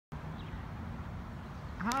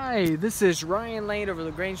Hi, this is Ryan Lane over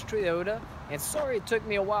LaGrange Toyota, and sorry it took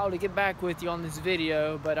me a while to get back with you on this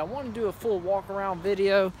video, but I want to do a full walk around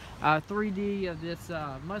video, 3D of this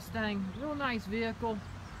Mustang. Real nice vehicle.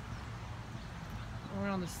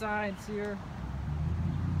 Around the sides here,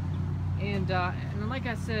 and like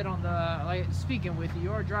I said on the speaking with you,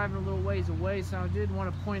 you are driving a little ways away, so I did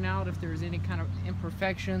want to point out if there's any kind of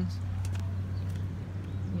imperfections.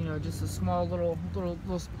 You know, just a small little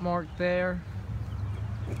mark there.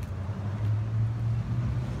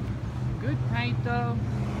 Good paint though.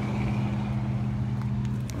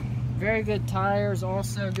 Very good tires,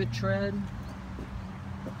 also good tread.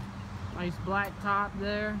 Nice black top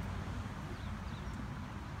there.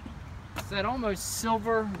 It's that almost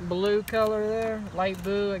silver blue color there. Light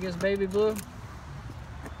blue, I guess baby blue.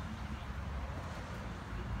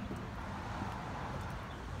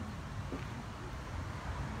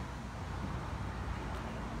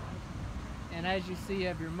 And as you see, you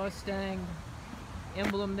have your Mustang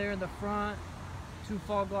emblem there in the front, 2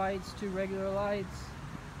 fog lights, 2 regular lights.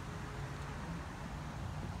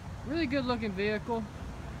 Really good looking vehicle.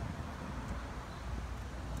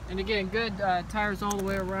 And again, good tires all the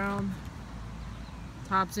way around.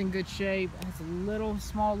 Top's in good shape. Has a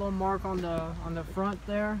small little mark on the front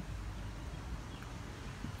there.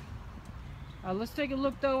 Let's take a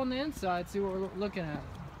look though on the inside, see what we're looking at.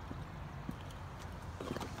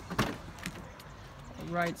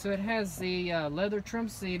 Right, so it has the leather trim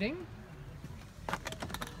seating.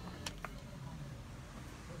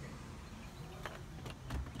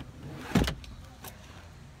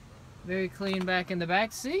 Very clean back in the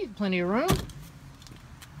back seat, plenty of room.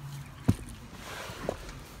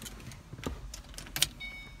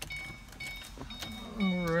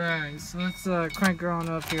 Alright, so let's crank her on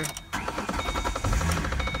up here.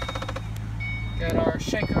 Got our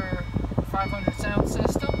Shaker 500 sound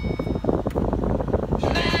system.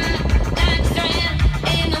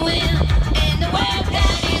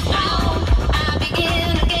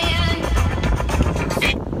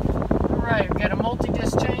 Alright, we got a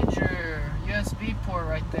multi-disc changer, USB port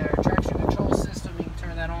right there, traction control system, you can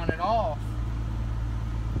turn that on and off.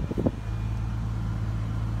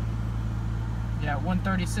 Yeah,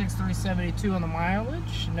 136, 372 on the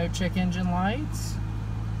mileage, no check engine lights.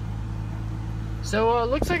 So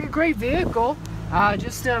looks like a great vehicle.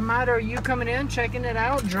 Just a matter of you coming in, checking it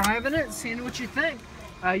out, driving it, seeing what you think.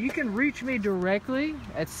 You can reach me directly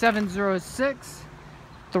at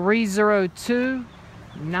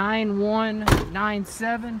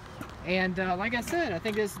 706-302-9197. And like I said, I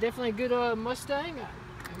think it's definitely a good Mustang. I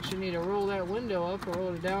actually need to roll that window up or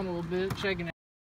roll it down a little bit, checking it